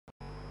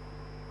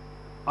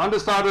under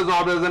starters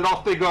orders, and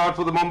off they go out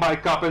for the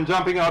Mumbai Cup, and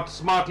jumping out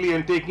smartly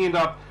and taking it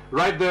up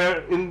right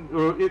there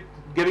in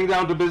getting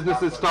down to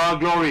business is Star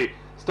Glory.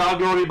 Star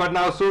Glory, but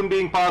now soon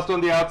being passed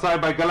on the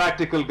outside by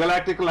Galactical.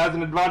 Galactical has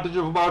an advantage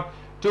of about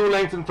 2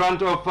 lengths in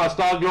front of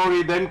Star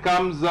Glory. Then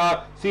comes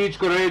Siege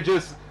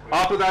Courageous.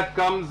 After that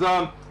comes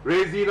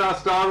Resina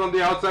Star on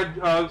the outside.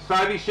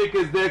 Savvy Chic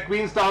is there.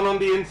 Queenstown on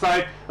the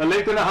inside. A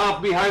length and a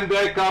half behind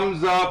there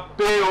comes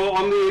Peo.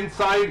 On the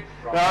inside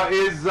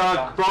is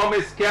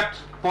Promise Kept,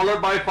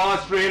 followed by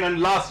Fast Rain,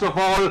 and last of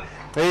all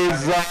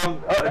is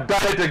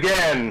Done It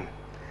Again.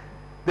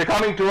 They're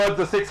coming towards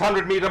the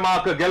 600-meter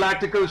marker.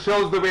 Galactical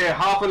shows the way,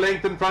 half a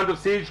length in front of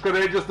Siege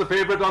Courageous, the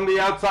favorite on the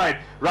outside.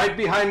 Right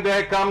behind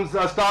there comes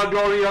Star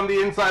Glory on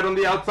the inside. On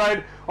the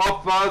outside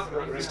of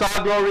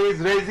Star Glory is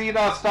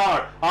Resina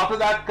Star. After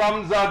that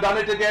comes Done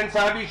It Again,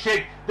 Savvy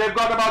Chic. They've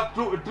got about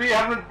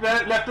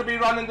 300 left to be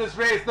run in this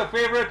race. The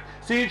favorite,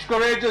 Siege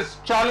Courageous,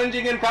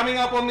 challenging and coming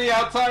up on the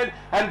outside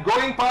and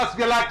going past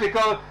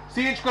Galactical.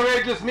 Siege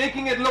Courageous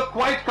making it look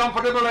quite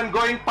comfortable and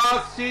going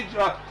past Siege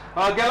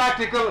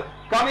Galactical.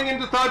 Coming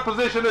into third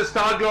position is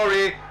Star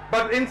Glory,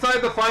 but inside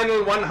the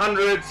final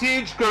 100,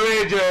 Siege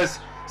Courageous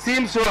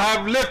seems to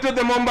have lifted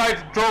the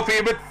Mumbai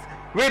trophy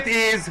with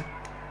ease,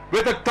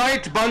 with a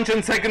tight bunch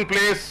in second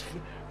place,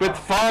 with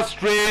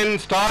Fast Rain,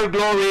 Star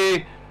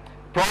Glory,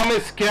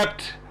 Promise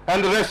Kept,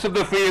 and the rest of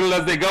the field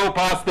as they go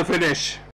past the finish.